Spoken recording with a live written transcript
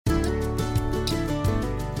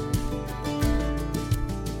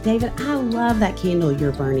David, I love that candle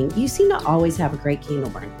you're burning. You seem to always have a great candle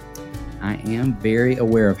burn. I am very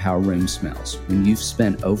aware of how a room smells. When you've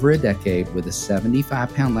spent over a decade with a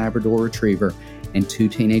 75-pound Labrador Retriever and 2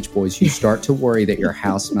 teenage boys, you start to worry that your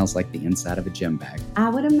house smells like the inside of a gym bag. I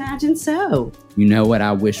would imagine so. You know what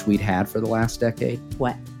I wish we'd had for the last decade?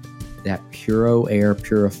 What? That Puro Air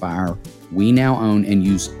purifier we now own and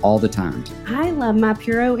use all the time. I love my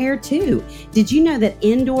Puro Air too. Did you know that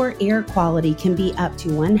indoor air quality can be up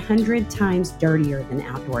to 100 times dirtier than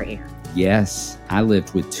outdoor air? Yes, I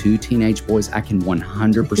lived with 2 teenage boys. I can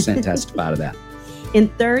 100% testify to that. In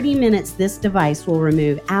 30 minutes, this device will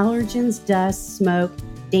remove allergens, dust, smoke,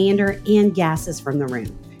 dander, and gases from the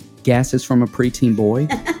room. Gases from a preteen boy?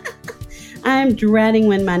 I'm dreading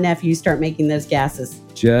when my nephews start making those gases.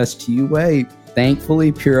 Just you wait.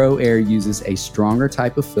 Thankfully, Puro Air uses a stronger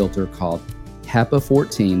type of filter called HEPA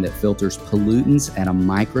 14 that filters pollutants at a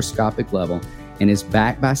microscopic level and is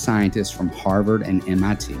backed by scientists from Harvard and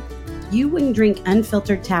MIT. You wouldn't drink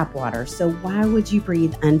unfiltered tap water, so why would you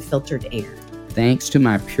breathe unfiltered air? Thanks to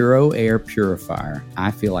my Puro Air purifier,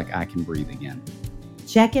 I feel like I can breathe again.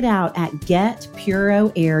 Check it out at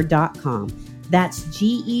getpuroair.com. That's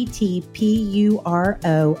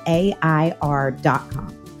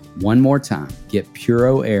GETPUROAIR.com. One more time,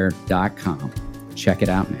 getpuroair.com. Check it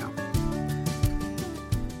out now.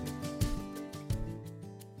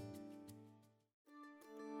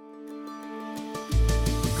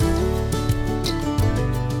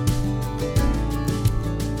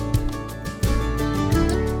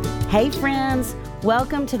 Hey friends,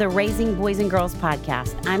 welcome to the Raising Boys and Girls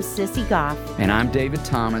podcast. I'm Sissy Goff. And I'm David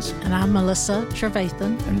Thomas. And I'm Melissa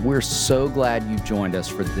Trevathan. And we're so glad you joined us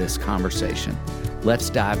for this conversation.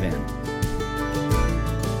 Let's dive in.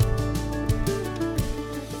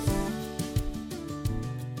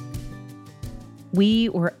 We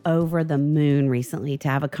were over the moon recently to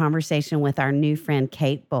have a conversation with our new friend,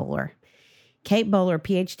 Kate Bowler. Kate Bowler,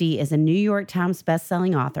 PhD, is a New York Times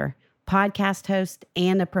bestselling author, podcast host,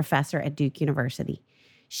 and a professor at Duke University.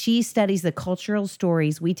 She studies the cultural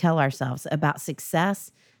stories we tell ourselves about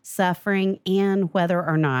success, suffering, and whether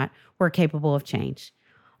or not we're capable of change.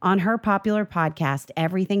 On her popular podcast,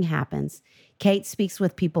 Everything Happens, Kate speaks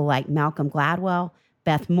with people like Malcolm Gladwell,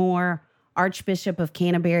 Beth Moore, Archbishop of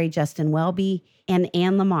Canterbury Justin Welby, and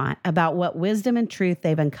Anne Lamott about what wisdom and truth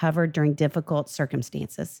they've uncovered during difficult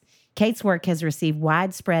circumstances. Kate's work has received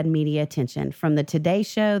widespread media attention from the Today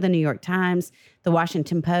Show, the New York Times, the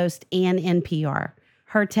Washington Post, and NPR.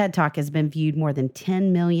 Her TED Talk has been viewed more than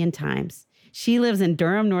 10 million times. She lives in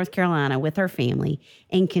Durham, North Carolina with her family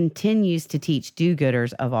and continues to teach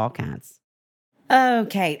do-gooders of all kinds.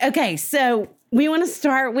 Okay, so we want to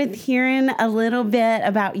start with hearing a little bit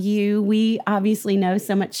about you. We obviously know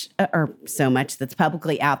so much that's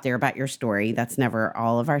publicly out there about your story. That's never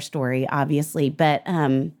all of our story, obviously, but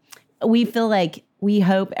we feel like we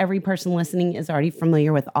hope every person listening is already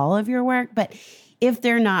familiar with all of your work. But if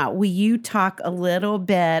they're not, will you talk a little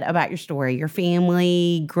bit about your story, your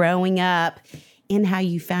family, growing up, and how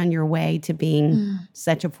you found your way to being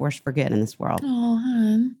such a force for good in this world? Oh,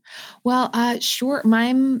 hon. Well, sure.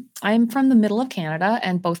 I'm from the middle of Canada,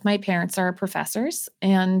 and both my parents are professors.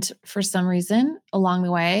 And for some reason, along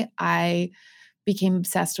the way, I became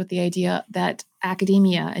obsessed with the idea that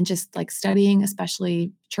academia and just like studying,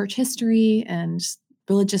 especially church history and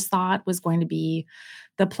religious thought, was going to be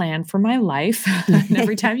the plan for my life. And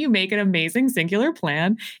every time you make an amazing singular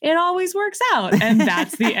plan, it always works out. And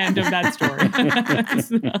that's the end of that story.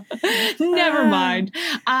 So, never mind.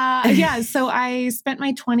 So I spent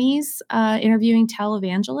my 20s interviewing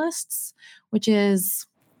televangelists, which is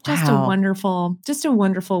just a wonderful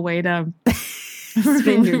way to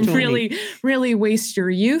really waste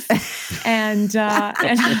your youth. And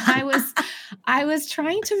I was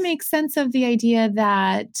trying to make sense of the idea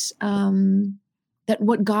that that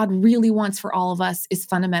what God really wants for all of us is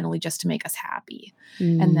fundamentally just to make us happy.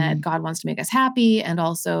 And that God wants to make us happy and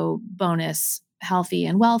also bonus healthy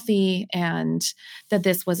and wealthy, and that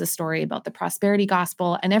this was a story about the prosperity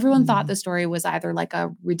gospel. And everyone thought the story was either like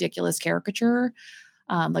a ridiculous caricature,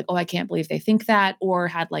 like, oh, I can't believe they think that, or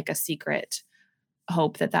had like a secret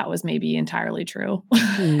hope that was maybe entirely true.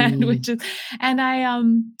 And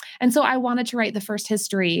so I wanted to write the first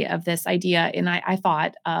history of this idea in, I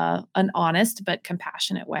thought, an honest but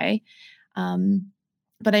compassionate way.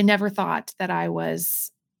 But I never thought that I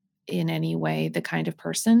was in any way the kind of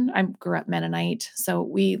person. I grew up Mennonite, so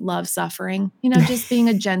we love suffering, just being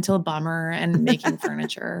a gentle bummer and making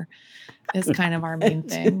furniture is kind of our main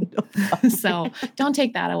thing. So don't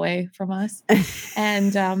take that away from us.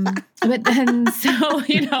 And, but then, so,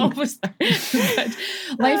 but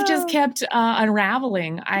life just kept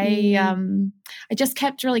unraveling. I just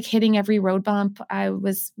kept really hitting every road bump. I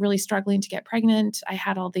was really struggling to get pregnant. I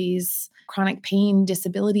had all these chronic pain,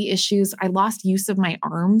 disability issues. I lost use of my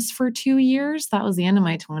arms for 2 years. That was the end of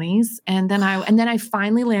my 20s. And then I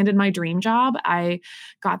finally landed my dream job. I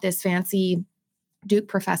got this fancy Duke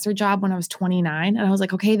professor job when I was 29. And I was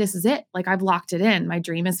like, okay, this is it. Like, I've locked it in. My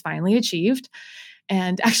dream is finally achieved.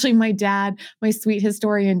 And actually my dad, my sweet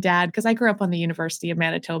historian dad, because I grew up on the University of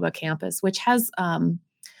Manitoba campus, which has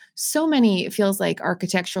so many, it feels like,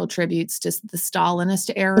 architectural tributes to the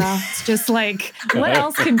Stalinist era. It's just like, what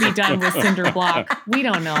else can be done with cinder block? We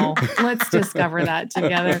don't know. Let's discover that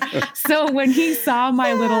together. So when he saw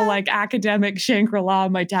my little like academic Shangri-La,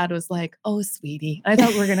 my dad was like, oh, sweetie. I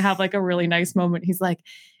thought we were going to have like a really nice moment. He's like,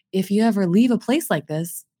 if you ever leave a place like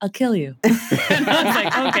this, I'll kill you. And I was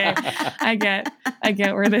like, okay, I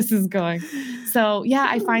get where this is going. So yeah,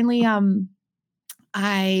 I finally,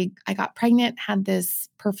 I got pregnant, had this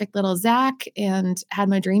perfect little Zach, and had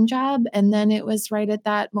my dream job. And then it was right at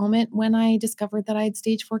that moment when I discovered that I had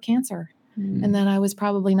stage 4 cancer, and then I was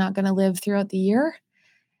probably not going to live throughout the year.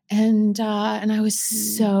 And I was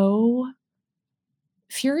so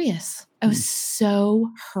furious. I was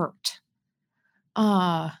so hurt.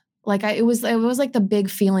 It was like the big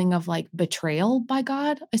feeling of like betrayal by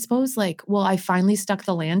God, I suppose. Like, well, I finally stuck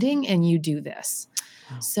the landing and you do this.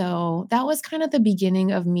 So that was kind of the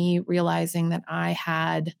beginning of me realizing that I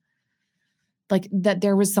had that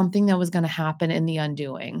there was something that was going to happen in the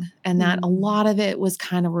undoing, and that a lot of it was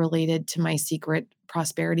kind of related to my secret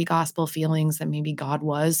prosperity gospel feelings that maybe God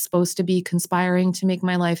was supposed to be conspiring to make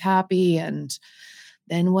my life happy. And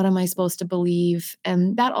then what am I supposed to believe?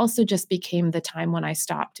 And that also just became the time when I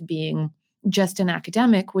stopped being just an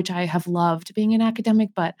academic, which I have loved being an academic,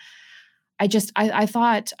 but I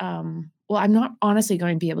thought, well, I'm not honestly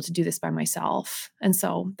going to be able to do this by myself. And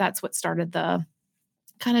so that's what started the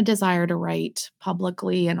kind of desire to write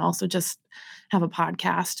publicly and also just have a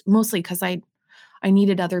podcast, mostly because I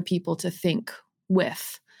needed other people to think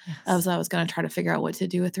with as I was going to try to figure out what to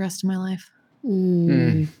do with the rest of my life.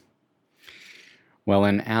 Well,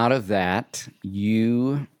 and out of that,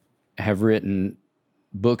 you have written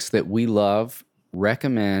books that we love,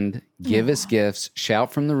 recommend, give us gifts,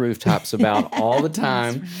 shout from the rooftops about all the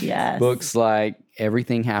time. Yes. Books like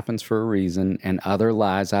Everything Happens for a Reason and Other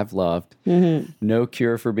Lies I've Loved, No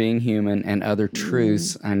Cure for Being Human, and Other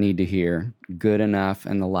Truths I Need to Hear, Good Enough,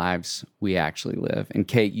 and the Lives We Actually Live. And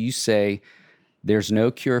Kate, you say there's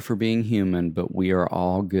no cure for being human, but we are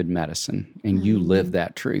all good medicine. And you live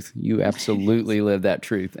that truth. You absolutely live that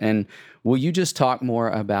truth. And will you just talk more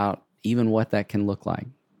about even what that can look like?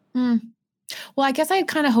 Well, I guess I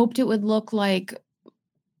kind of hoped it would look like,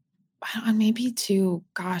 maybe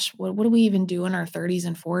what do we even do in our 30s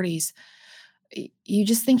and 40s? You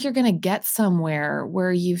just think you're going to get somewhere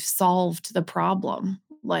where you've solved the problem,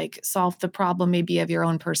 like solved the problem maybe of your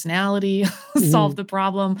own personality, solved the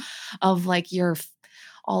problem of like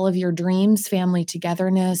all of your dreams, family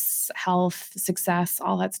togetherness, health, success,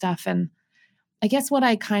 all that stuff. And I guess what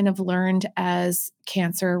I kind of learned as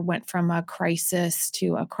cancer went from a crisis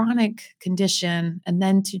to a chronic condition, and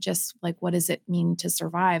then to just like, what does it mean to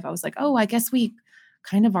survive? I was like, oh, I guess we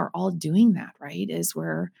kind of are all doing that, right? Is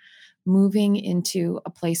we're moving into a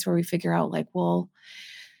place where we figure out like, well,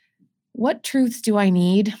 what truths do I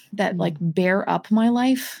need that like bear up my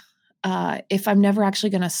life? If I'm never actually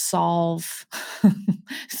going to solve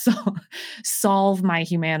my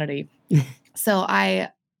humanity. So I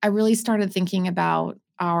really started thinking about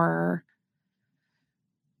our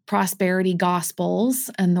prosperity gospels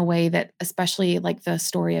and the way that especially like the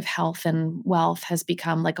story of health and wealth has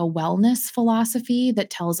become like a wellness philosophy that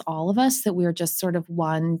tells all of us that we're just sort of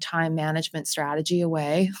one time management strategy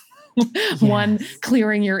away. One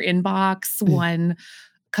clearing your inbox, one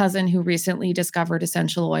cousin who recently discovered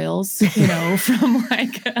essential oils, from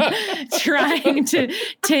like trying to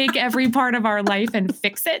take every part of our life and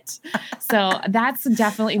fix it. So that's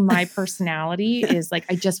definitely my personality, is like,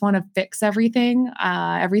 I just want to fix everything.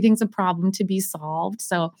 Everything's a problem to be solved.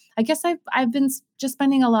 So I guess I've been just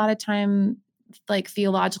spending a lot of time like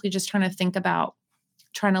theologically just trying to think about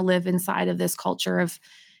trying to live inside of this culture of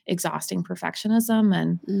exhausting perfectionism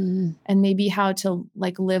and maybe how to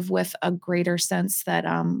like live with a greater sense that,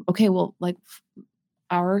 like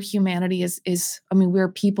our humanity is, we're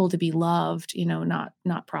people to be loved,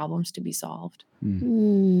 not problems to be solved.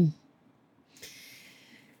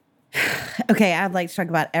 Okay, I'd like to talk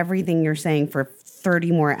about everything you're saying for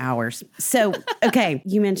 30 more hours. So, okay,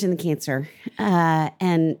 you mentioned the cancer,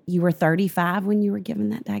 and you were 35 when you were given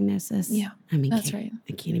that diagnosis. Yeah, I mean, that's right.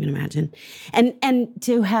 I can't even imagine. And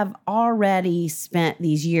to have already spent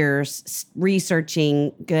these years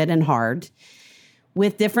researching good and hard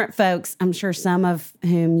with different folks, I'm sure some of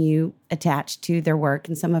whom you attached to their work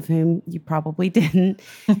and some of whom you probably didn't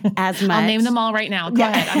as much. I'll name them all right now. Go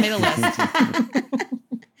ahead. I made a list.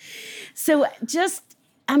 So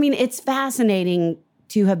it's fascinating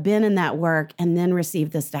to have been in that work and then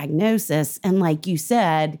receive this diagnosis. And like you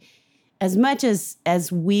said, as much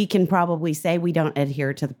as we can probably say we don't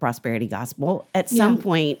adhere to the prosperity gospel, at some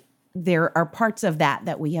point, there are parts of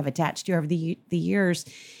that we have attached to over the years.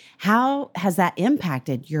 How has that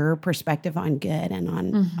impacted your perspective on good and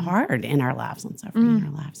on hard in our lives, on suffering in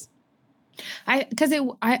our lives? I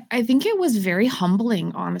think it was very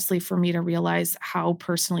humbling, honestly, for me to realize how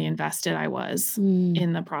personally invested I was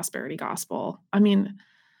in the prosperity gospel. I mean,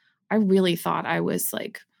 I really thought I was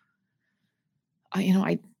like,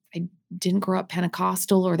 I didn't grow up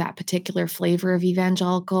Pentecostal or that particular flavor of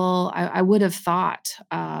evangelical. I would have thought,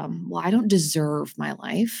 well, I don't deserve my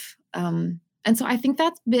life. And so I think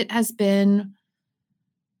that bit has been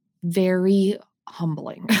very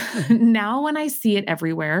humbling. Now when I see it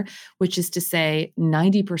everywhere, which is to say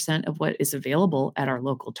 90% of what is available at our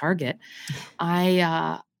local Target,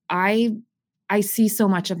 I see so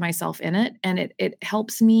much of myself in it, and it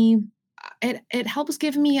helps me. It helps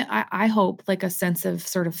give me, I hope, like a sense of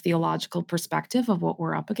sort of theological perspective of what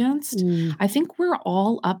we're up against. I think we're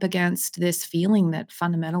all up against this feeling that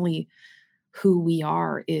fundamentally who we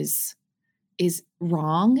are is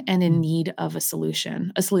wrong and in need of a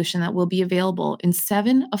solution that will be available in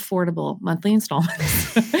 7 affordable monthly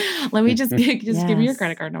installments. Let me just give me your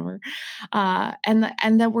credit card number. And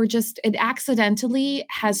that it accidentally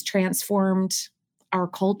has transformed our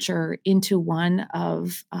culture into one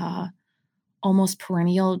of almost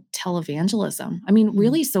perennial televangelism. I mean,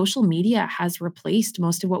 really, social media has replaced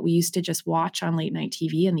most of what we used to just watch on late night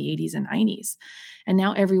TV in the 80s and 90s. And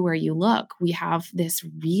now everywhere you look, we have this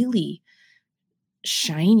really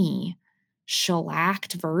shiny,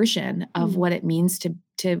 shellacked version of what it means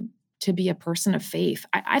to be a person of faith.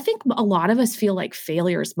 I think a lot of us feel like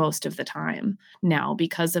failures most of the time now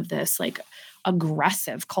because of this like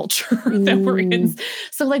aggressive culture that we're in.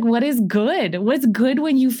 So like, what is good? What's good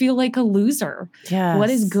when you feel like a loser? Yes.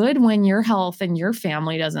 What is good when your health and your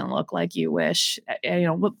family doesn't look like you wish?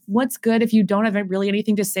 What's good if you don't have really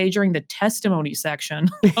anything to say during the testimony section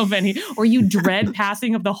of any, or you dread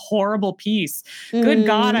passing of the horrible peace. Good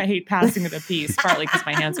God, I hate passing of the peace, partly because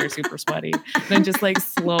my hands are super sweaty. Then just like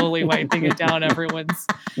slowly wiping it down everyone's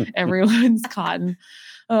cotton.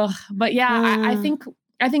 But yeah,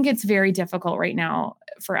 I think it's very difficult right now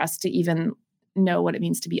for us to even know what it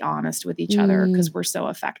means to be honest with each other because we're so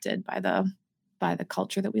affected by the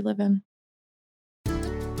culture that we live in.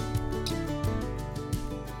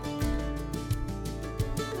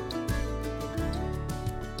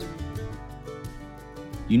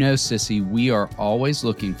 You know, Sissy, we are always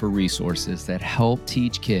looking for resources that help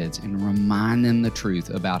teach kids and remind them the truth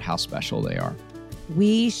about how special they are.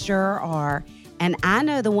 We sure are. And I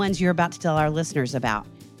know the ones you're about to tell our listeners about.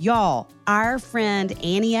 Y'all, our friend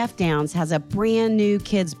Annie F. Downs has a brand new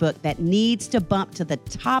kids book that needs to bump to the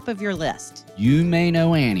top of your list. You may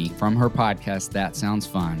know Annie from her podcast, That Sounds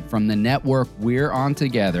Fun, from the network we're on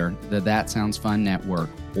together, the That Sounds Fun Network,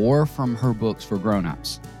 or from her books for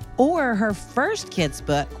grown-ups. Or her first kids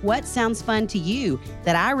book, What Sounds Fun to You,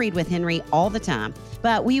 that I read with Henry all the time.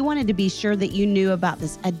 But we wanted to be sure that you knew about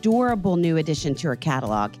this adorable new addition to her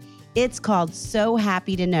catalog. It's called So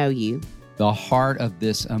Happy to Know You. The heart of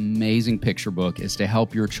this amazing picture book is to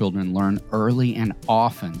help your children learn early and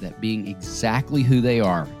often that being exactly who they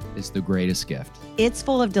are is the greatest gift. It's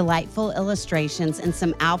full of delightful illustrations and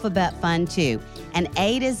some alphabet fun too. An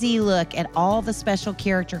A to Z look at all the special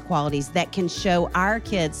character qualities that can show our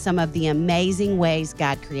kids some of the amazing ways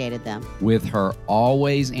God created them. With her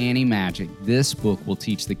always Annie magic, this book will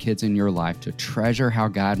teach the kids in your life to treasure how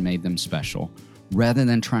God made them special, rather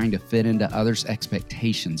than trying to fit into others'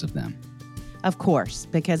 expectations of them. Of course,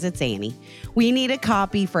 because it's Annie. We need a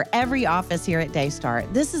copy for every office here at Daystar.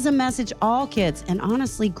 This is a message all kids and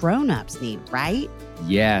honestly grown-ups need, right?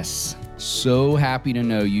 Yes. So Happy to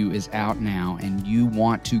Know You is out now, and you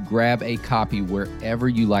want to grab a copy wherever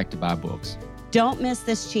you like to buy books. Don't miss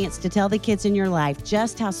this chance to tell the kids in your life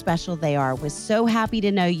just how special they are with So Happy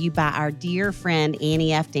to Know You by our dear friend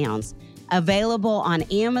Annie F. Downs. Available on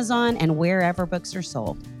Amazon and wherever books are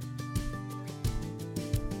sold.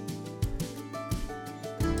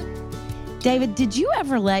 David, did you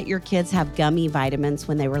ever let your kids have gummy vitamins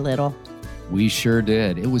when they were little? We sure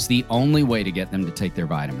did. It was the only way to get them to take their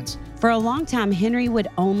vitamins. For a long time, Henry would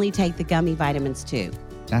only take the gummy vitamins too.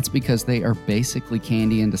 That's because they are basically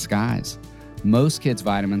candy in disguise. Most kids'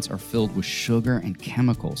 vitamins are filled with sugar and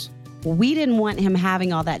chemicals. Well, we didn't want him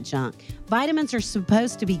having all that junk. Vitamins are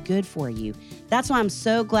supposed to be good for you. That's why I'm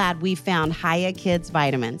so glad we found Hiya Kids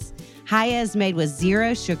Vitamins. Hiya is made with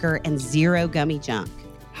 0 sugar and 0 gummy junk.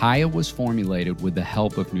 Hiya was formulated with the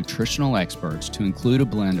help of nutritional experts to include a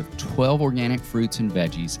blend of 12 organic fruits and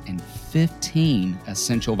veggies and 15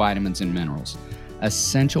 essential vitamins and minerals,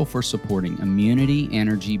 essential for supporting immunity,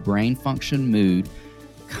 energy, brain function, mood,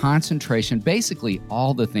 concentration, basically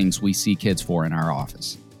all the things we see kids for in our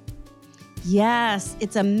office. Yes,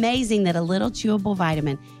 it's amazing that a little chewable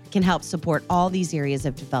vitamin can help support all these areas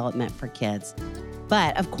of development for kids.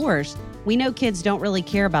 But of course, we know kids don't really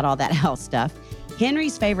care about all that health stuff.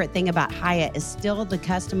 Henry's favorite thing about Hiya is still the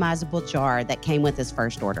customizable jar that came with his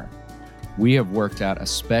first order. We have worked out a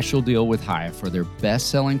special deal with Hiya for their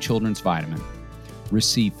best-selling children's vitamin.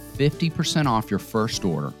 Receive 50% off your first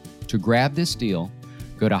order. To grab this deal,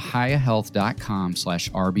 go to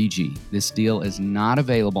hiyahealth.com/RBG. This deal is not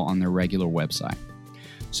available on their regular website.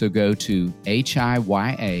 So go to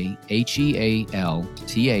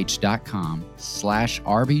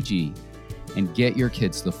hiyahealth.com/RBG and get your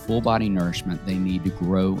kids the full body nourishment they need to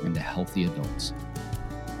grow into healthy adults.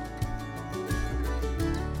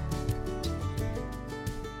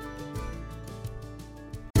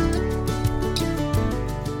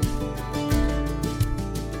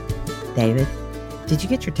 David, did you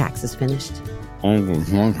get your taxes finished? What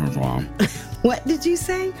did you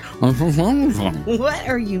say? What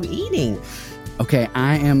are you eating? Okay,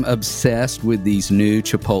 I am obsessed with these new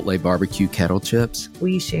Chipotle barbecue kettle chips. Will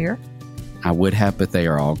you share? I would have, but they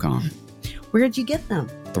are all gone. Where'd you get them?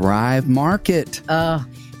 Thrive Market.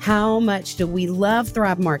 How much do we love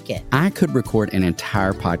Thrive Market? I could record an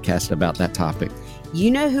entire podcast about that topic. You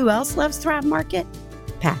know who else loves Thrive Market?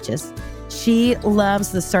 Patches. She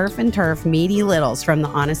loves the surf and turf meaty littles from the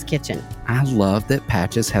Honest Kitchen. I love that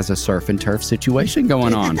Patches has a surf and turf situation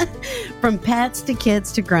going on. From pets to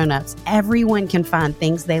kids to grown-ups, everyone can find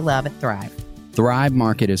things they love at Thrive. Thrive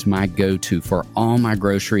Market is my go-to for all my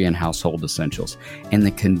grocery and household essentials, and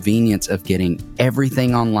the convenience of getting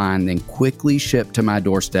everything online then quickly shipped to my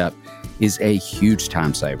doorstep is a huge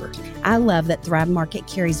time saver. I love that Thrive Market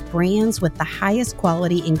carries brands with the highest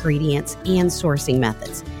quality ingredients and sourcing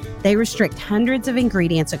methods. They restrict hundreds of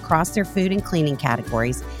ingredients across their food and cleaning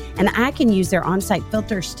categories, and I can use their on-site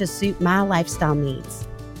filters to suit my lifestyle needs.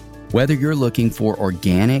 Whether you're looking for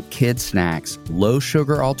organic kid snacks,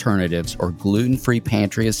 low-sugar alternatives, or gluten-free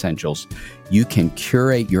pantry essentials, you can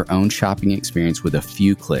curate your own shopping experience with a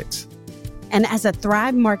few clicks. And as a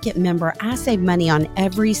Thrive Market member, I save money on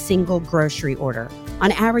every single grocery order.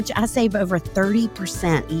 On average, I save over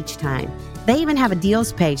 30% each time. They even have a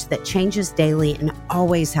deals page that changes daily and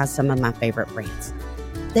always has some of my favorite brands.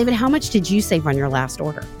 David, how much did you save on your last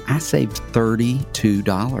order? I saved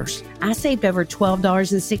 $32. I saved over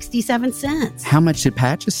 $12.67. How much did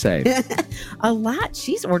Patches save? A lot.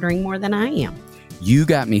 She's ordering more than I am. You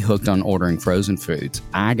got me hooked on ordering frozen foods.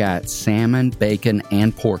 I got salmon, bacon,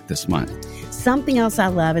 and pork this month. Something else I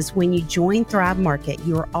love is when you join Thrive Market,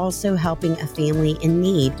 you are also helping a family in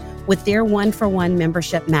need with their 1-for-1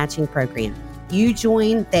 membership matching program. You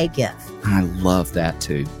join, they give. I love that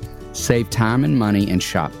too. Save time and money and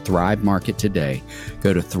shop Thrive Market today.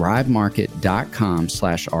 Go to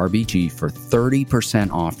thrivemarket.com/RBG for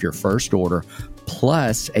 30% off your first order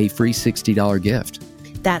plus a free $60 gift.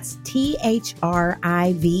 That's THRIVE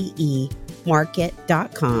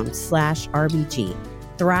market.com/RBG.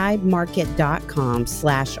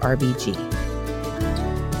 thrivemarket.com/RBG.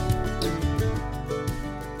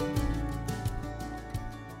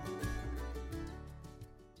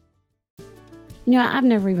 You know, I've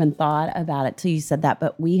never even thought about it till you said that,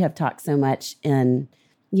 but we have talked so much in,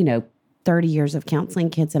 30 years of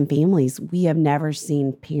counseling kids and families. We have never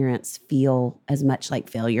seen parents feel as much like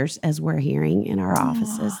failures as we're hearing in our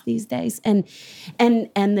offices these days. And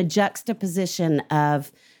the juxtaposition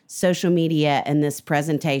of social media and this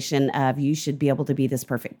presentation of you should be able to be this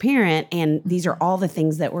perfect parent. And these are all the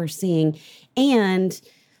things that we're seeing. And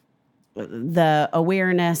the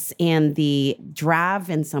awareness and the drive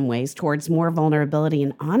in some ways towards more vulnerability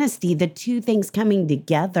and honesty, the two things coming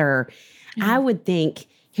together, I would think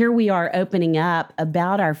here we are opening up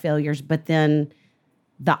about our failures, but then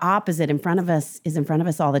the opposite in front of us is in front of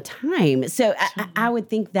us all the time. So I would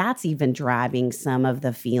think that's even driving some of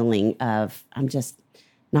the feeling of I'm just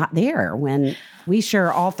not there when we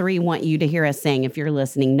sure all three want you to hear us saying, if you're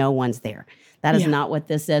listening, no one's there. That is not what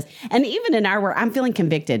this is. And even in our work, I'm feeling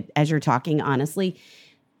convicted as you're talking, honestly.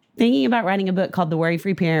 Thinking about writing a book called The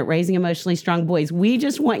Worry-Free Parent, Raising Emotionally Strong Boys, we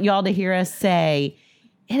just want y'all to hear us say,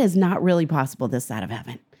 it is not really possible this side of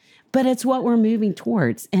heaven. But it's what we're moving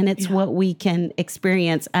towards, and it's what we can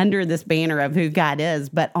experience under this banner of who God is,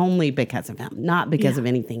 but only because of him, not because of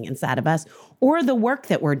anything inside of us or the work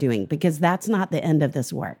that we're doing, because that's not the end of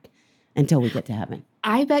this work until we get to heaven.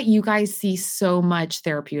 I bet you guys see so much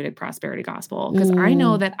therapeutic prosperity gospel, because I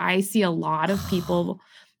know that I see a lot of people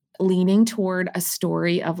leaning toward a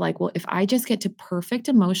story of like, well, if I just get to perfect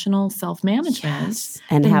emotional self-management,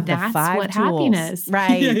 and have the that's 5 what tools. Happiness.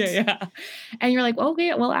 Right. Yeah. And you're like,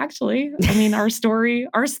 okay, well, actually, I mean, our story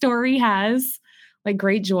has like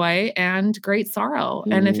great joy and great sorrow.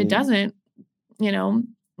 And if it doesn't, you know,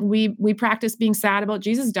 we practice being sad about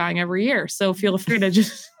Jesus dying every year. So feel free to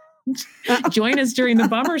just join us during the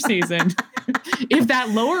bummer season. If that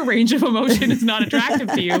lower range of emotion is not attractive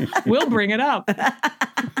to you, we'll bring it up.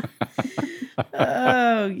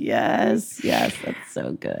 Oh, yes. Yes, that's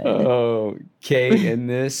so good. Oh, Kate, in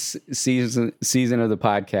this season of the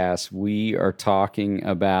podcast, we are talking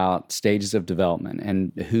about stages of development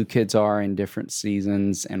and who kids are in different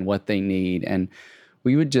seasons and what they need. And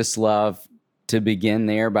we would just love to begin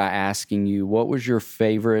there by asking you, what was your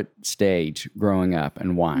favorite stage growing up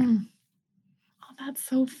and why? Oh, that's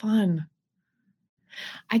so fun.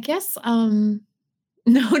 I guess, no.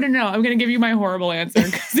 I'm going to give you my horrible answer.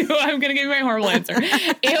 I'm going to give you my horrible answer.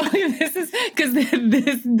 This is because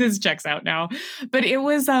this checks out now. But it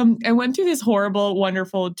was, I went through this horrible,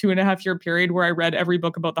 wonderful 2.5-year period where I read every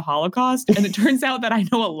book about the Holocaust. And it turns out that I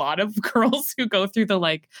know a lot of girls who go through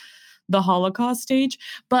the Holocaust stage.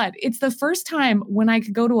 But it's the first time when I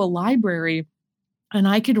could go to a library and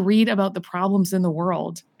I could read about the problems in the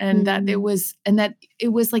world, and that it was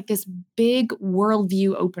like this big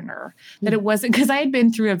worldview opener. That it wasn't, because I had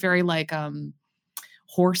been through a very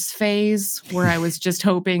horse phase where I was just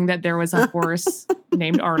hoping that there was a horse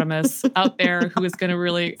named Artemis out there who was going to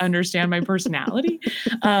really understand my personality.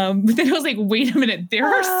 But then I was like, wait a minute, there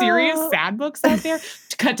are serious sad books out there.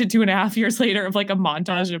 Cut to 2.5 years later of like a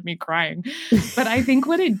montage of me crying. But I think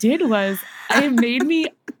what it did was it made me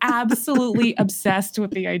absolutely obsessed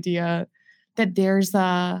with the idea that there's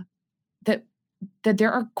that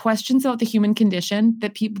there are questions about the human condition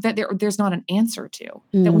there's not an answer to,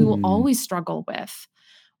 that we will always struggle with.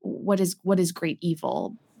 What is great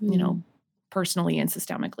evil, you know, personally and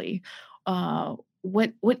systemically?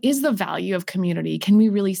 What is the value of community? Can we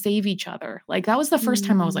really save each other? Like, that was the first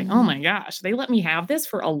time I was like, oh my gosh, they let me have this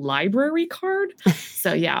for a library card.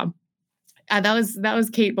 So yeah, that was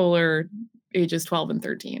Kate Bowler, ages 12 and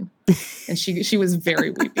 13. And she was very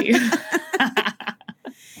weepy.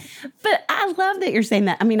 But I love that you're saying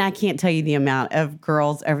that. I mean, I can't tell you the amount of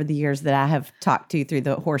girls over the years that I have talked to through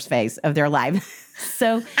the horse phase of their life.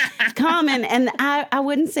 So common. And I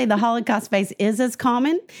wouldn't say the Holocaust phase is as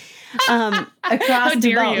common across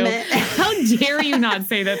development. How dare you not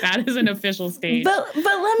say that is an official stage? But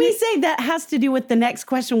let me say that has to do with the next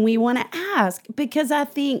question we want to ask, because I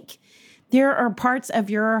think there are parts of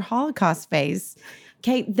your Holocaust phase,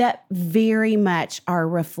 Kate, that very much are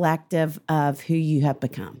reflective of who you have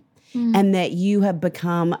become. And that you have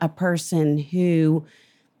become a person who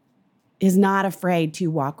is not afraid to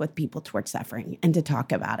walk with people towards suffering and to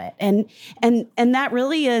talk about it. And that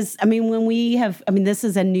really is, I mean, we're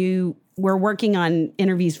working on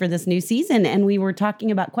interviews for this new season, and we were talking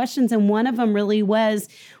about questions, and one of them really was,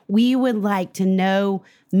 we would like to know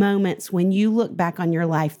moments when you look back on your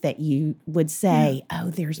life that you would say, oh,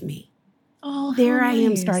 there's me. Oh, there nice. I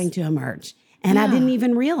am starting to emerge. And I didn't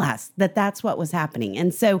even realize that that's what was happening.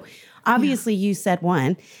 And so obviously you said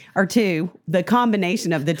 1 or 2. The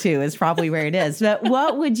combination of the 2 is probably where it is. But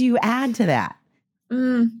what would you add to that?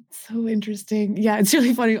 So interesting. Yeah, it's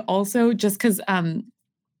really funny also, just because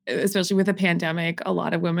especially with the pandemic, a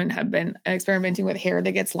lot of women have been experimenting with hair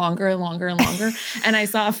that gets longer and longer and longer. And I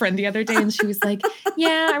saw a friend the other day and she was like,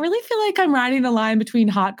 yeah, I really feel like I'm riding the line between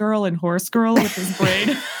hot girl and horse girl with this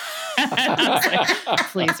braid. And I was like,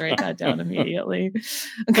 please write that down immediately.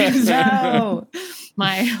 No.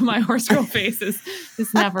 My horse girl phase is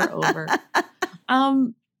never over.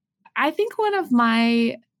 I think one of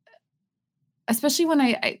my, especially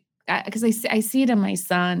when because I see it in my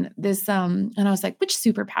son, this, and I was like, which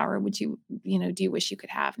superpower would do you wish you could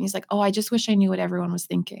have? And he's like, oh, I just wish I knew what everyone was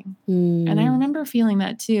thinking. And I remember feeling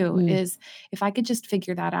that too, is if I could just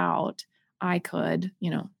figure that out, I could,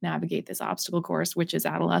 navigate this obstacle course, which is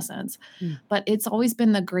adolescence. But it's always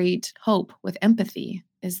been the great hope with empathy,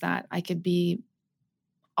 is that I could be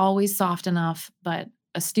always soft enough, but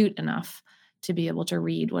astute enough to be able to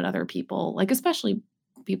read what other people, like especially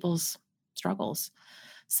people's struggles.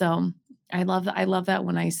 So I love that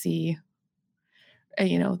when I see,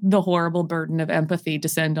 the horrible burden of empathy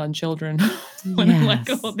descend on children. When I'm like,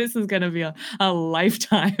 oh, this is going to be a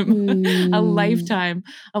lifetime, a lifetime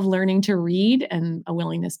of learning to read and a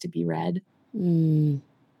willingness to be read. You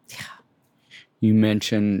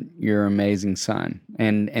mentioned your amazing son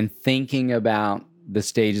and thinking about the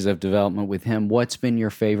stages of development with him. What's been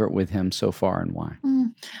your favorite with him so far and why?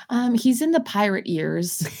 He's in the pirate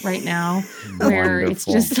years right now where it's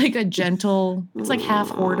just like a gentle, it's like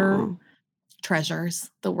half order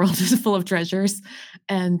treasures. The world is full of treasures.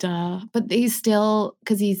 And, but he's still,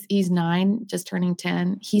 cause he's 9, just turning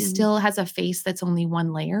 10. He still has a face that's only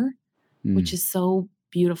one layer, which is so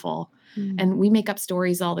beautiful. And we make up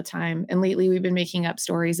stories all the time. And lately we've been making up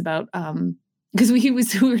stories about, because we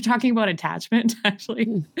were talking about attachment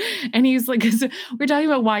actually. And he's like, we're talking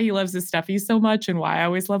about why he loves his stuffies so much and why I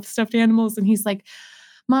always love stuffed animals. And he's like,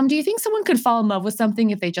 Mom, do you think someone could fall in love with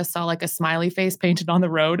something if they just saw like a smiley face painted on the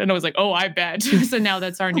road? And I was like, oh, I bet. So now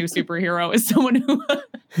that's our new superhero, is someone who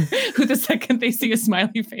the second they see a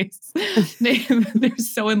smiley face, they're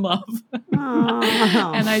so in love.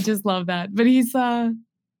 And I just love that. But he's, they're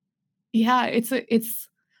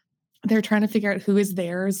trying to figure out who is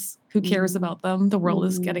theirs, who cares about them. The world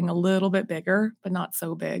is getting a little bit bigger, but not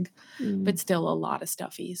so big, but still a lot of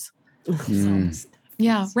stuffies.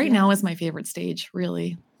 Yeah, right now is my favorite stage,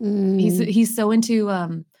 really. He's so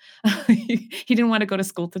into, he didn't want to go to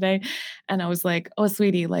school today. And I was like, oh,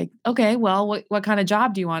 sweetie, like, okay, well, what kind of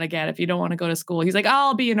job do you want to get if you don't want to go to school? He's like,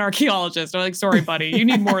 I'll be an archaeologist. I'm like, sorry, buddy, you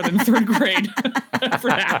need more than 3rd grade for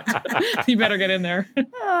that. You better get in there.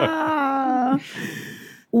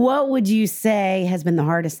 What would you say has been the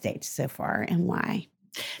hardest stage so far and why?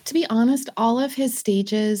 To be honest, all of his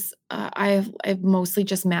stages, I've mostly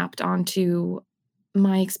just mapped onto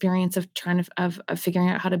my experience of of figuring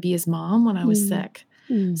out how to be his mom when I was sick.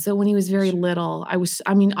 So when he was very little,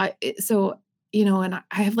 and I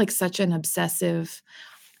have like such an obsessive,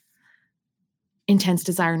 intense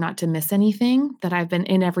desire not to miss anything that I've been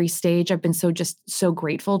in every stage. I've been so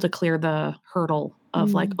grateful to clear the hurdle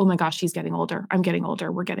of like, oh my gosh, she's getting older. I'm getting older.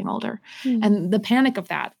 We're getting older. And the panic of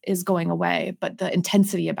that is going away, but the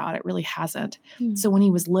intensity about it really hasn't. So when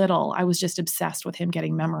he was little, I was just obsessed with him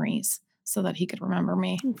getting memories so that he could remember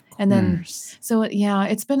me. And then,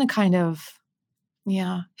 it's been a kind of,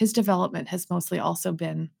 his development has mostly also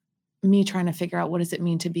been me trying to figure out what does it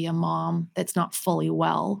mean to be a mom that's not fully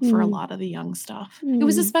well for a lot of the young stuff. It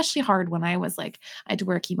was especially hard when I was like, I had to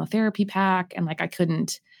wear a chemotherapy pack and like I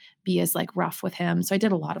couldn't be as like rough with him. So I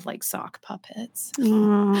did a lot of like sock puppets, a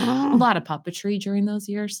lot of puppetry during those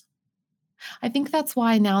years. I think that's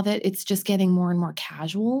why now that it's just getting more and more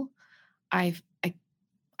casual, I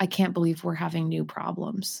can't believe we're having new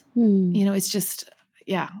problems. It's just,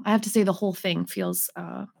 I have to say the whole thing feels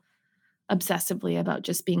obsessively about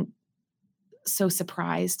just being so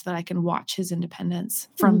surprised that I can watch his independence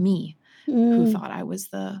from me, who thought I was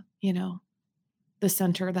the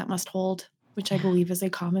center that must hold, which I believe is a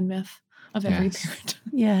common myth of every parent.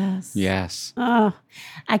 Yes. Oh,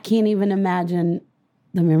 I can't even imagine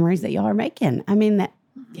the memories that y'all are making. I mean, I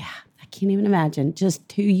can't even imagine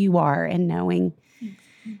just who you are and knowing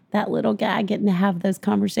that little guy getting to have those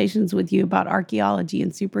conversations with you about archaeology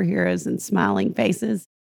and superheroes and smiling faces.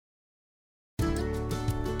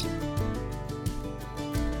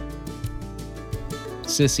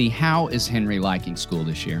 Sissy, how is Henry liking school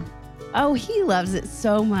this year? Oh, he loves it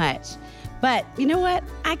so much. But you know what?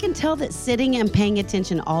 I can tell that sitting and paying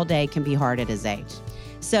attention all day can be hard at his age.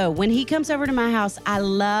 So when he comes over to my house, I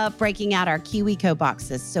love breaking out our KiwiCo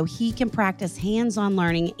boxes so he can practice hands-on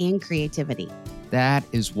learning and creativity. That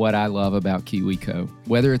is what I love about KiwiCo.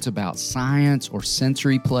 Whether it's about science or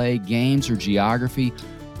sensory play, games or geography,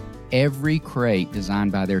 every crate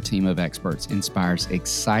designed by their team of experts inspires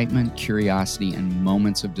excitement, curiosity, and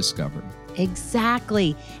moments of discovery.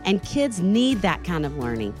 Exactly. And kids need that kind of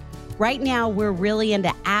learning. Right now, we're really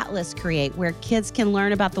into Atlas Create, where kids can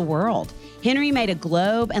learn about the world. Henry made a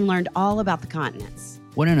globe and learned all about the continents.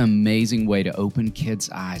 What an amazing way to open kids'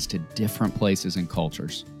 eyes to different places and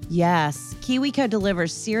cultures. Yes, KiwiCo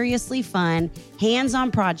delivers seriously fun,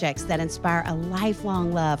 hands-on projects that inspire a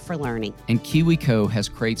lifelong love for learning. And KiwiCo has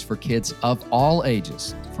crates for kids of all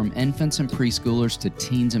ages, from infants and preschoolers to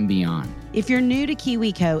teens and beyond. If you're new to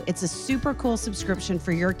KiwiCo, it's a super cool subscription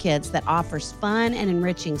for your kids that offers fun and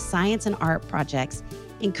enriching science and art projects,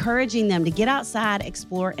 encouraging them to get outside,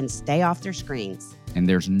 explore, and stay off their screens. and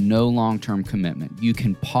there's no long-term commitment. You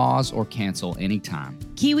can pause or cancel anytime.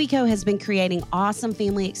 KiwiCo has been creating awesome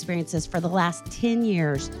family experiences for the last 10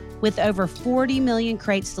 years with over 40 million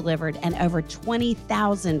crates delivered and over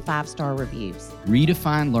 20,000 five-star reviews.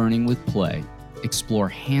 Redefine learning with play. Explore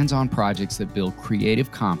hands-on projects that build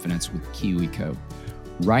creative confidence with KiwiCo.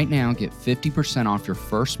 Right now, get 50% off your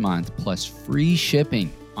first month plus free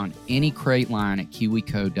shipping on any crate line at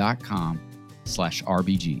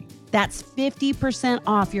kiwico.com/RBG. That's 50%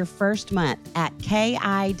 off your first month at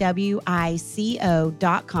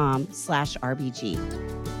kiwico.com/RBG.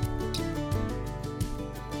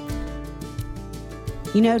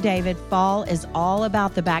 You know, David, fall is all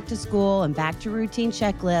about the back to school and back to routine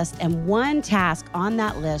checklist, and one task on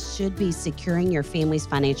that list should be securing your family's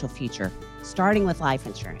financial future, starting with life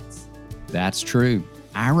insurance. That's true.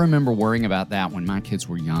 I remember worrying about that when my kids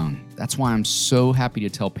were young. That's why I'm so happy to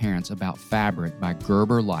tell parents about Fabric by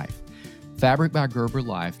Gerber Life. Fabric by Gerber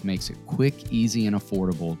Life makes it quick, easy, and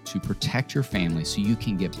affordable to protect your family so you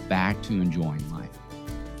can get back to enjoying life.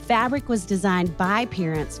 Fabric was designed by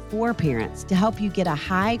parents for parents to help you get a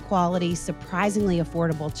high-quality, surprisingly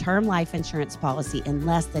affordable term life insurance policy in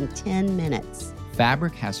less than 10 minutes.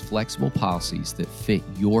 Fabric has flexible policies that fit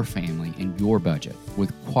your family and your budget,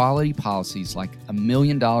 with quality policies like $1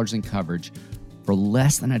 million in coverage for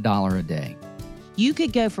less than $1 a day. You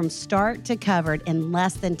could go from start to covered in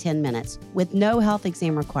less than 10 minutes with no health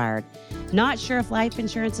exam required. Not sure if life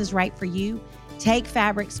insurance is right for you? Take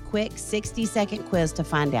Fabric's quick 60-second quiz to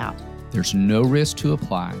find out. There's no risk to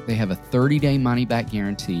apply. They have a 30-day money-back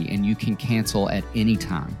guarantee, and you can cancel at any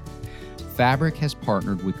time. Fabric has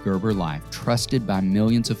partnered with Gerber Life, trusted by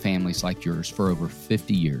millions of families like yours for over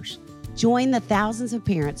 50 years. Join the thousands of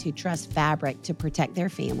parents who trust Fabric to protect their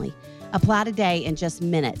family. Apply today in just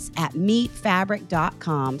minutes at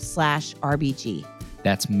meetfabric.com/RBG.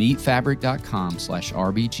 That's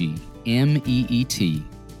meetfabric.com/RBG, MEET,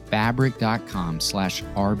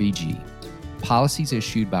 fabric.com/RBG. Policies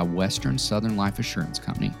issued by Western Southern Life Assurance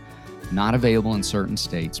Company. Not available in certain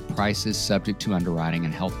states. Prices subject to underwriting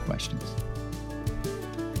and health questions.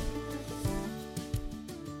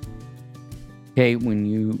 Kate, when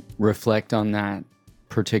you reflect on that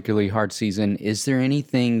particularly hard season, is there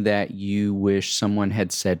anything that you wish someone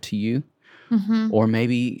had said to you? Mm-hmm. Or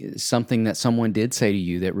maybe something that someone did say to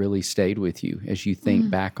you that really stayed with you as you think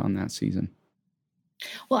back on that season?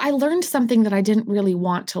 Well, I learned something that I didn't really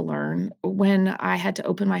want to learn when I had to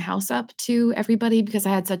open my house up to everybody because I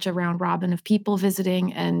had such a round robin of people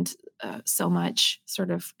visiting and so much sort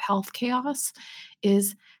of health chaos,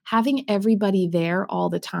 is having everybody there all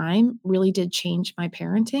the time really did change my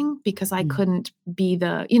parenting because I couldn't be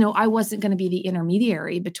I wasn't going to be the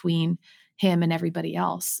intermediary between him and everybody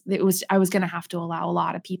else. I was going to have to allow a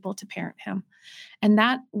lot of people to parent him. And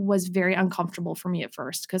that was very uncomfortable for me at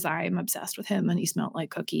first because I'm obsessed with him and he smelled like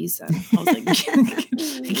cookies. And I was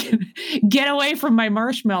like, get away from my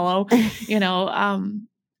marshmallow,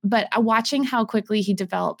 But watching how quickly he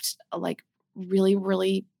developed like really,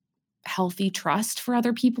 really healthy trust for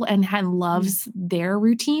other people and loves their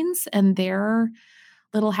routines and their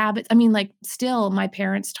little habits. I mean, like still my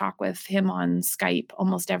parents talk with him on Skype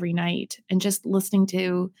almost every night and just listening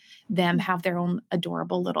to them have their own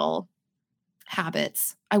adorable little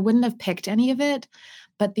habits. I wouldn't have picked any of it,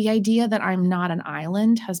 but the idea that I'm not an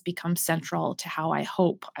island has become central to how I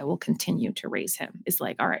hope I will continue to raise him. Is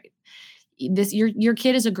like, all right, your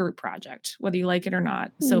kid is a group project, whether you like it or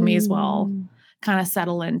not. So may as well kind of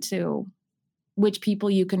settle into which people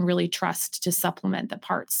you can really trust to supplement the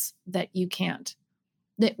parts that you can't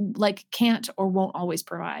or won't always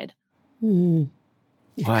provide.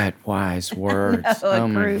 What wise words. Oh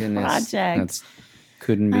my goodness. That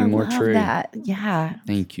couldn't be more true. That. Yeah.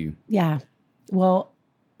 Thank you. Yeah. Well,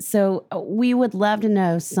 so we would love to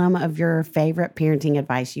know some of your favorite parenting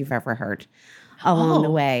advice you've ever heard along the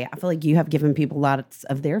way. I feel like you have given people lots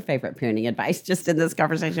of their favorite parenting advice just in this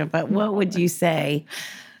conversation, but what would you say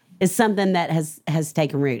is something that has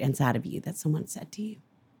taken root inside of you that someone said to you?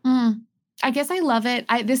 I guess I love it.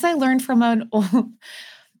 I learned from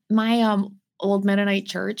my old Mennonite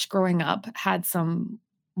church growing up had some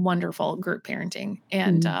wonderful group parenting.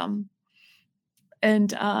 And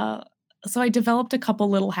so I developed a couple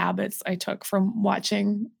little habits I took from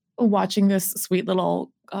watching this sweet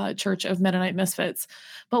little church of Mennonite misfits.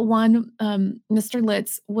 But one, Mr.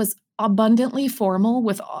 Litz was abundantly formal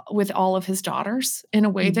with all of his daughters in a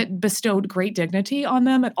way that bestowed great dignity on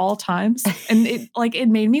them at all times. And it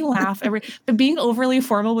made me laugh but being overly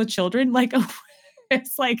formal with children, like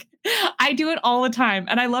It's like, I do it all the time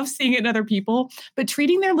and I love seeing it in other people, but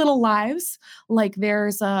treating their little lives like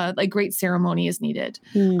there's a great ceremony is needed.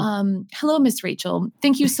 Hello, Miss Rachel.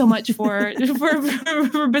 Thank you so much for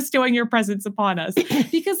bestowing your presence upon us.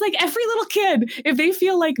 Because like every little kid, if they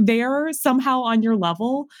feel like they're somehow on your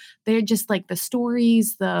level, they're just like the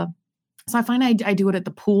stories, so I find I do it at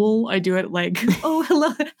the pool. I do it like, oh,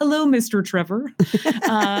 hello, Mr. Trevor.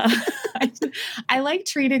 I like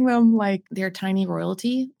treating them like they're tiny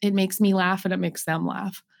royalty. It makes me laugh and it makes them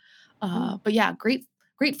laugh. But yeah, great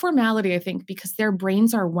formality, I think, because their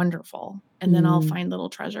brains are wonderful. And then I'll find little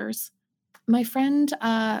treasures. My friend,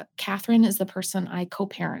 Catherine, is the person I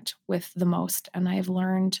co-parent with the most. And I've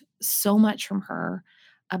learned so much from her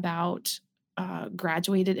about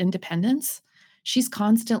graduated independence. She's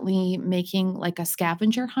constantly making like a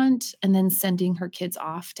scavenger hunt and then sending her kids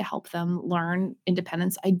off to help them learn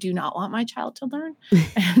independence. I do not want my child to learn.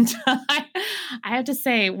 And I have to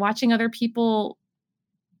say, watching other people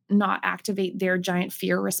not activate their giant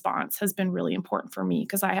fear response has been really important for me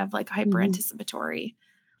because I have like hyper anticipatory,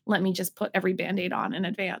 let me just put every Band-Aid on in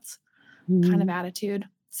advance kind of attitude.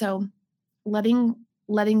 So letting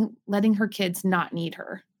her kids not need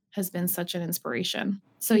her has been such an inspiration.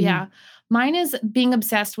 So yeah, mine is being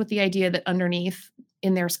obsessed with the idea that underneath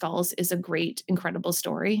in their skulls is a great, incredible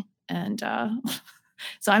story. And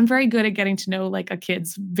so I'm very good at getting to know like a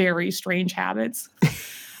kid's very strange habits.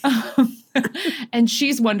 And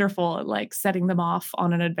she's wonderful at like setting them off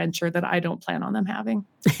on an adventure that I don't plan on them having.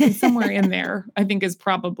 And somewhere in there, I think is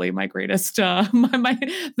probably my greatest,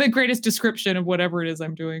 the greatest description of whatever it is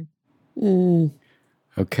I'm doing.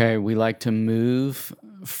 Okay, we like to move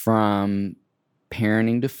from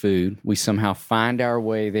parenting to food. We somehow find our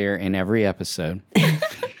way there in every episode.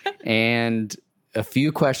 And a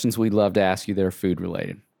few questions we'd love to ask you that are food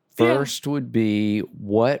related. First would be,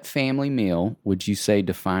 what family meal would you say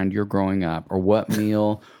defined your growing up, or what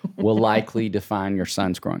meal will likely define your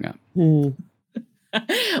son's growing up?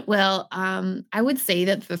 Well, I would say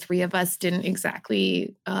that the three of us didn't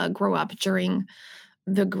exactly grow up during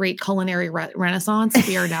the great culinary renaissance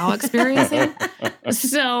we are now experiencing.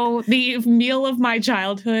 So the meal of my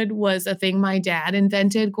childhood was a thing my dad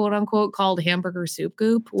invented, quote unquote, called hamburger soup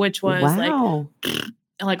goop, which was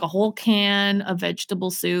like a whole can of vegetable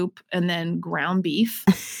soup and then ground beef.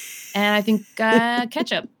 And I think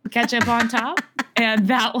ketchup on top. And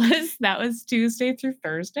that was Tuesday through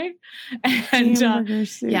Thursday. And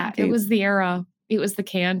it was the era. It was the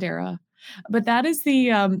canned era. But that is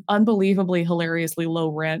the unbelievably, hilariously low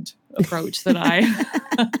rent approach that I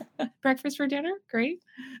breakfast for dinner. Great.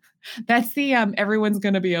 That's the everyone's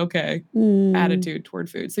going to be okay attitude toward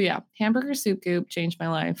food. So yeah, hamburger soup goop changed my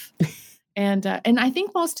life. And I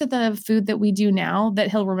think most of the food that we do now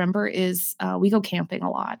that he'll remember is we go camping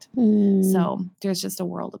a lot. So there's just a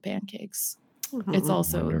world of pancakes. It's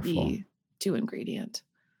also the 2-ingredient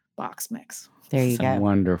box mix. There you go.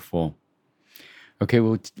 Wonderful. Okay,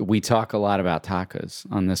 well, we talk a lot about tacos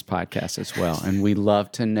on this podcast as well, and we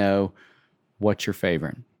love to know what's your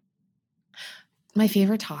favorite. My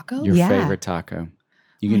favorite taco? Your favorite taco.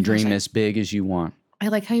 You can dream as big as you want. I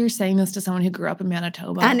like how you're saying this to someone who grew up in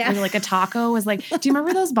Manitoba. I know. Like a taco was like, do you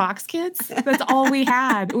remember those box kids? That's all we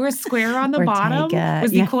had. We were square on the bottom.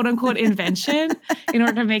 Was the quote unquote invention in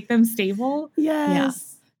order to make them stable.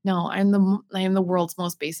 Yes. Yeah. No, I am the world's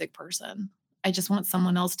most basic person. I just want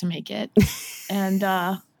someone else to make it. And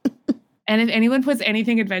if anyone puts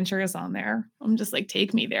anything adventurous on there, I'm just like,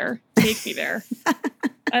 take me there. Take me there.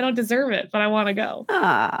 I don't deserve it, but I want to go.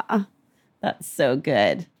 Ah, that's so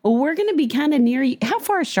good. Well, we're going to be kind of near you. How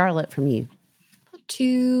far is Charlotte from you?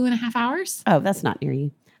 2.5 hours. Oh, that's not near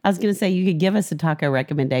you. I was going to say you could give us a taco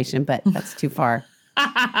recommendation, but that's too far.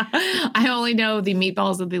 I only know the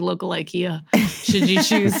meatballs at the local IKEA, should you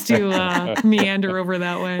choose to meander over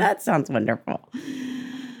that way. That sounds wonderful.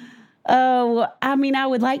 Oh, I mean, I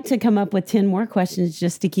would like to come up with 10 more questions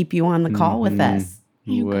just to keep you on the call with us.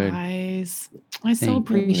 You guys, I so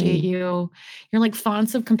appreciate you. You're like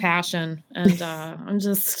fonts of compassion. And I'm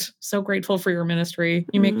just so grateful for your ministry.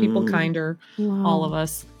 You make people kinder, all of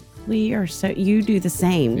us. We are you do the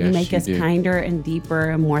same. Yes, you make us kinder and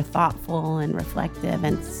deeper and more thoughtful and reflective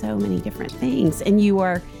and so many different things. And you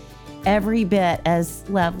are every bit as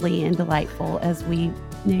lovely and delightful as we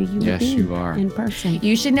knew you would be. Yes, you are. In person.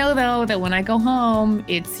 You should know, though, that when I go home,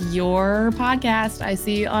 it's your podcast I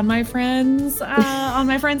see on my friends'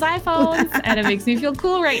 iPhones, and it makes me feel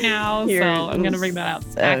cool right now. So I'm going to bring that up.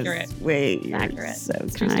 So accurate. Sweet. Accurate. So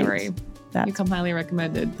True kind. story. You come highly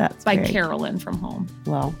recommended. That's by very Carolyn from home.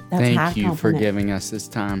 Well, that's Thank you for giving us this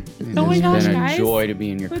time. Oh my gosh, It's been a guys. joy to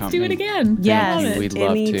be in your Let's company. do it again. Yes, Thank you. We'd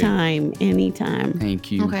love anytime.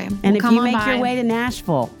 Thank you. Okay. And Well, if come you on make by. your way to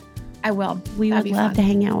Nashville, I will. we That'd would be love fun. to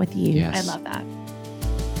hang out with you. Yes. I love that.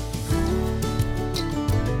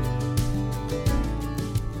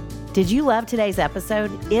 Did you love today's episode?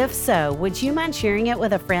 If so, would you mind sharing it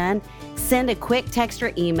with a friend? Send a quick text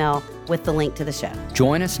or email with the link to the show.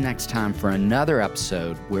 Join us next time for another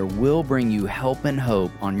episode where we'll bring you help and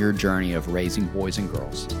hope on your journey of raising boys and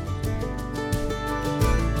girls.